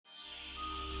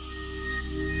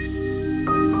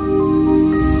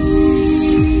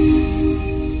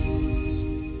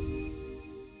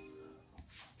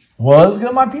What's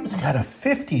good, my peeps? Got a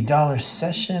 $50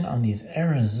 session on these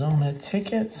Arizona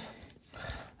tickets.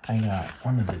 I got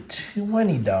one of the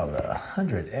 $20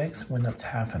 100X, went up to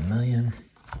 $500,000.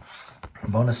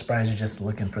 Bonus prize, you're just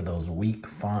looking for those weak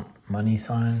font money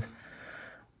signs.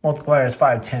 Multipliers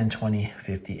 5, 10, 20,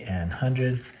 50, and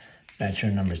 100. Match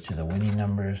your numbers to the winning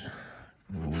numbers.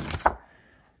 Ooh.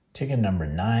 Ticket number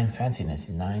 9, Fanciness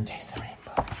 9, Taste the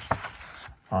Rainbow.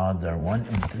 Odds are 1 in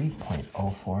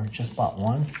 3.04. Just bought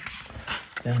one.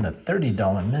 Then the $30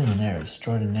 Millionaire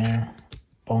Extraordinaire.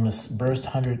 Bonus burst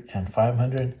 100 and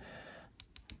 $500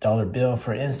 bill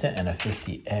for instant and a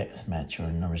 50X. Match your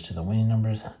numbers to the winning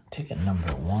numbers. Ticket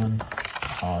number 1.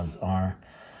 Odds are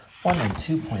 1 in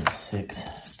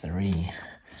 2.63.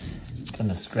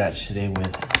 Gonna scratch today with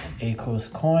an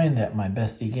ACOS coin that my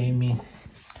bestie gave me.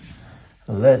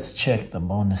 Let's check the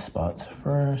bonus spots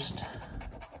first.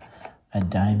 A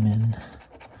diamond,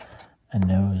 a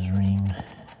nose ring,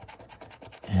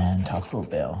 and Taco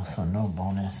Bell. So no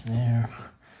bonus there.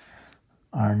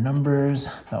 Our numbers,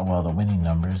 well, the winning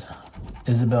numbers.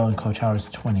 Isabel and Coach Howard's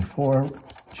 24.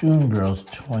 June Girls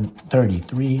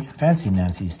 33. Fancy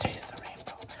Nancy's Taste the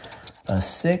Rainbow. A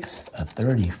 6, a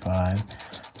 35.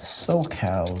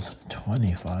 SoCal's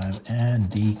 25. And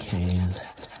DK's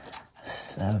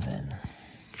 7.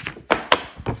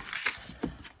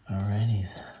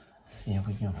 Alrighty. See if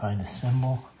we can find a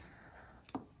symbol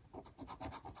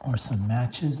or some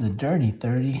matches. The Dirty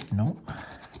 30, nope.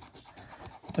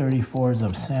 34 is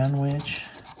of Sandwich.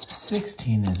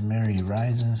 16 is Mary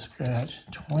Rising Scratch.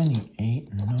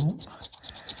 28, nope.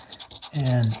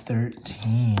 And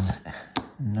 13,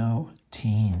 no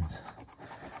teens.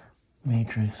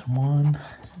 Matrix 1,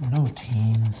 no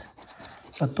teens.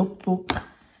 A tuk tuk.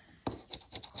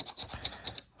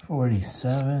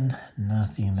 47,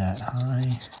 nothing that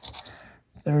high.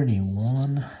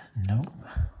 31, nope.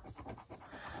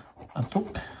 A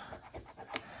tuk.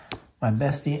 My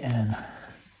bestie and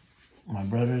my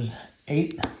brother's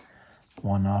 8,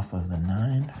 1 off of the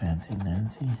 9, Fancy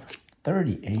Nancy.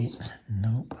 38,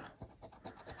 nope.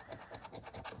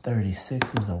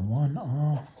 36 is a 1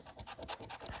 off.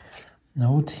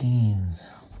 No teens.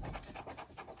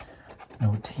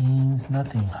 No teens,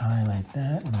 nothing high like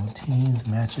that. No teens,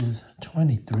 matches.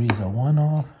 23 is a 1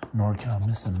 off. NorCal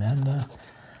Miss Amanda.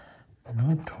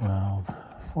 No 12.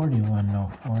 41, no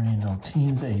 40, no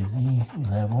teens. AZ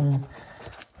 11.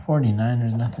 49,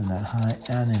 there's nothing that high.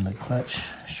 And in the clutch,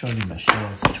 Shorty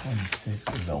Michelle's 26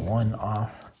 is a 1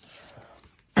 off.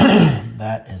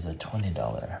 That is a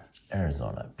 $20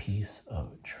 Arizona piece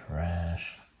of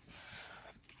trash.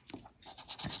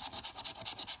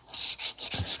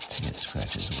 This ticket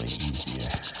scratch is way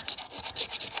easier.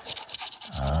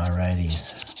 Alrighty.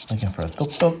 Looking for a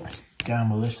tuk tuk. Got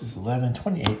Malicious 11,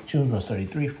 28, June Girls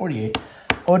 33, 48.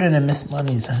 Odin and Miss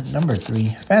Money's number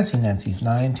 3, Fancy Nancy's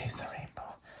 9, Taste the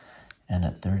Rainbow, and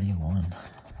a 31.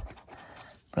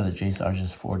 Brother J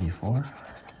Sarge's 44.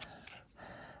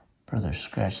 Brother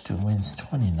Scratch 2 wins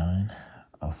 29.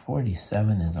 A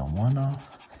 47 is a 1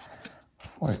 off.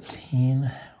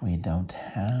 14 we don't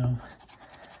have.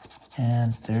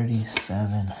 And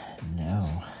 37,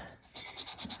 no.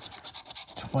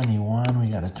 21, we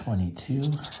got a 22.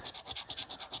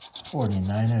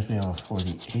 49ers, we have a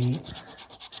 48.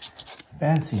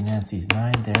 Fancy Nancy's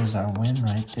 9, there's our win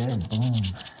right there, boom.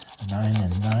 9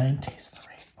 and 9, Taste the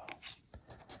Rainbow.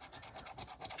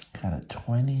 Got a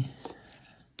 20,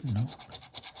 nope.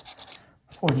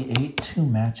 48, 2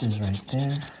 matches right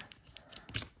there.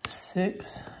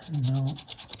 6, no.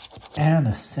 And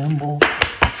a symbol,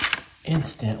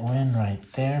 instant win right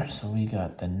there. So we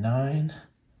got the 9,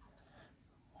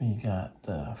 we got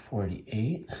the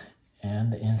 48,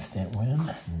 and the instant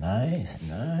win. Nice,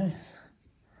 nice.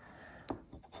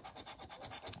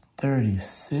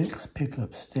 36, pick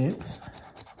up sticks.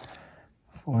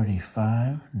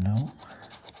 45, no.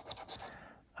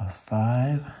 A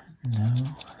 5, no.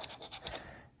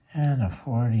 And a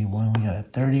 41, we got a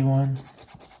 31.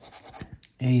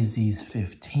 AZ's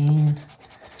 15.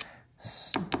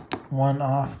 1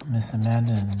 off, Miss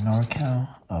Amanda and NorCal.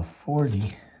 A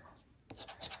 40.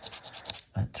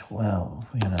 A 12,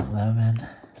 we got 11.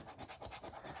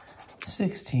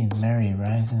 16, Mary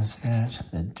Rising Scratch.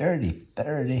 The Dirty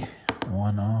 30,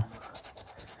 1 off.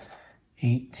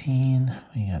 18,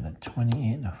 we got a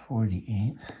 28 and a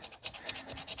 48.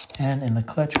 And in the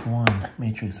clutch 1,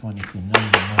 Matrix 1, if you know,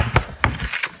 you know.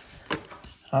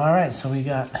 Alright, so we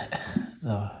got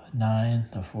the 9,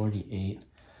 the 48,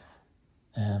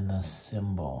 and the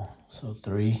symbol. So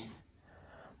 3.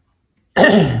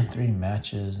 3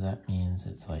 matches, that means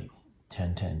it's like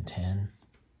 10, 10, 10.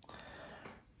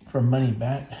 for money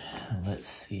back. Let's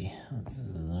see. Let's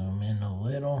zoom in a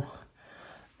little.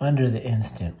 Under the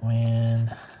instant win.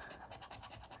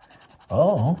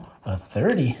 Oh, a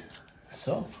 30.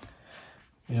 So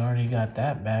we already got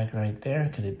that back right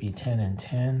there. Could it be 10 and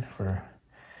 10 for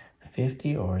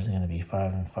 50, or is it going to be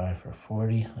 5 and 5 for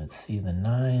 40? Let's see the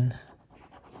 9.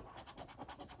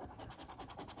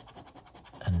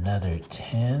 Another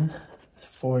 10, it's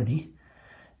 40,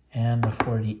 and the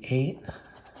 48.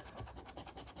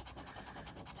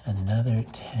 Another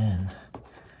 10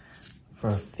 for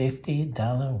a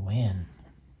 $50 win.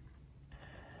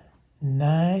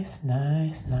 Nice,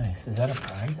 nice, nice. Is that a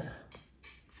prize?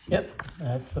 Yep,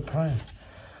 that's the prize.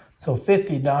 So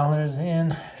 $50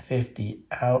 in, 50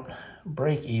 out,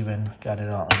 break even. Got it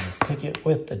all on this ticket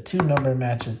with the 2 number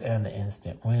matches and the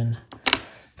instant win.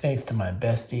 Thanks to my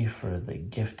bestie for the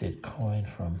gifted coin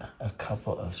from a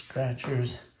couple of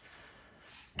scratchers.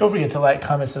 Don't forget to like,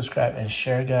 comment, subscribe, and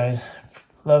share, guys.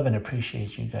 Love and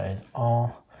appreciate you guys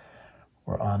all.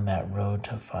 We're on that road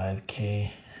to 5K,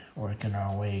 working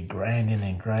our way, grinding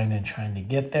and grinding, trying to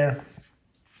get there.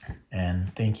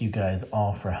 And thank you guys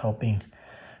all for helping.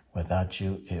 Without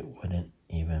you, it wouldn't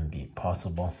even be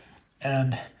possible.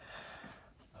 And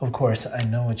of course, I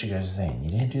know what you guys are saying. You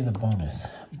didn't do the bonus,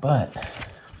 but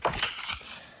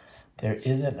there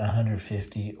isn't a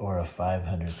 150 or a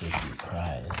 550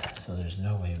 prize, so there's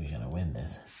no way we're gonna win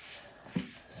this.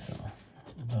 So,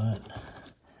 but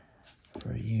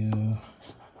for you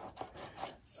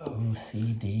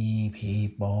OCD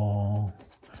people,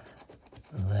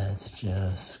 let's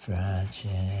just scratch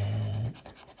it.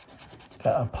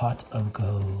 Got a pot of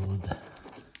gold.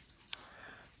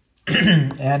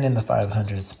 And in the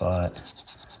 500 spot,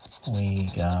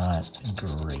 we got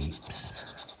grapes.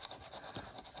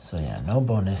 So yeah, no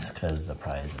bonus because the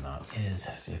prize amount is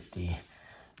 50,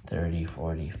 30,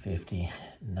 40, 50.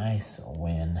 Nice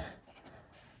win.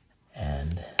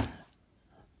 And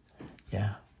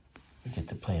yeah, we get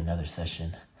to play another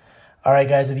session. All right,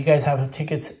 guys, if you guys have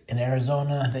tickets in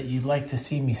Arizona that you'd like to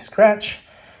see me scratch,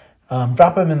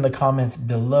 drop them in the comments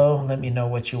below. Let me know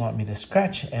what you want me to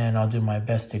scratch, and I'll do my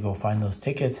best to go find those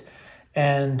tickets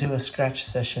and do a scratch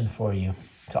session for you.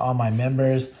 To all my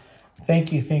members,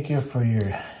 thank you for your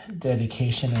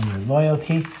dedication and your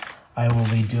loyalty. I will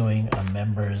be doing a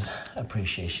members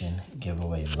appreciation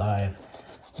giveaway live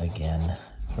again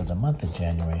for the month of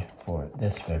January for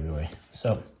this February.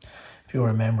 So if you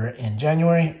remember in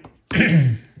January,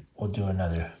 we'll do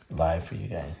another live for you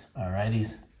guys.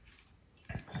 Alrighties.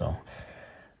 So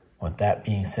with that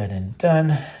being said and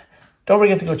done, don't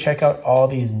forget to go check out all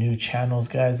these new channels,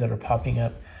 guys, that are popping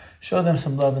up. Show them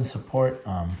some love and support.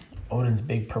 Odin's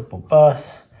Big Purple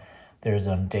Bus. There's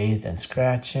Dazed and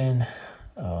Scratching.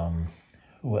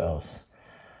 Who else?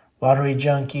 Lottery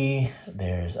Junkie.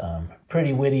 There's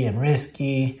Pretty Witty and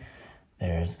Risky.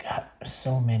 There's got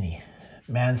so many.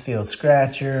 Mansfield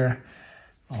Scratcher.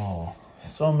 Oh,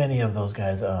 so many of those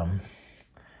guys.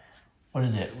 What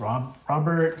is it?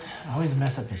 Roberts. I always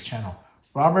mess up his channel.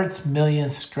 Roberts Million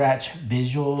Scratch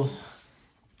Visuals.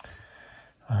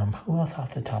 Who else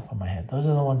off the top of my head? Those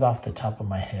are the ones off the top of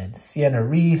my head. Sienna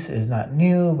Reese is not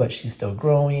new, but she's still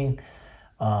growing.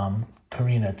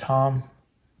 Karina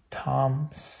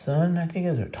Thompson, I think,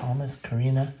 is her Thomas,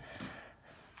 Karina.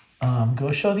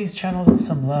 Go show these channels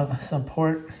some love,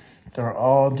 support. They're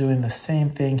all doing the same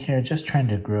thing here, just trying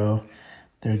to grow.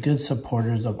 They're good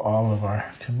supporters of all of our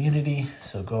community.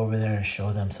 So go over there and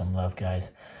show them some love,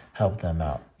 guys. Help them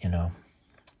out, you know.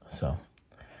 So,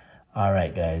 all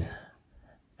right, guys.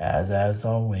 As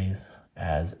always,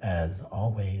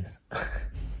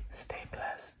 stay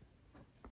blessed.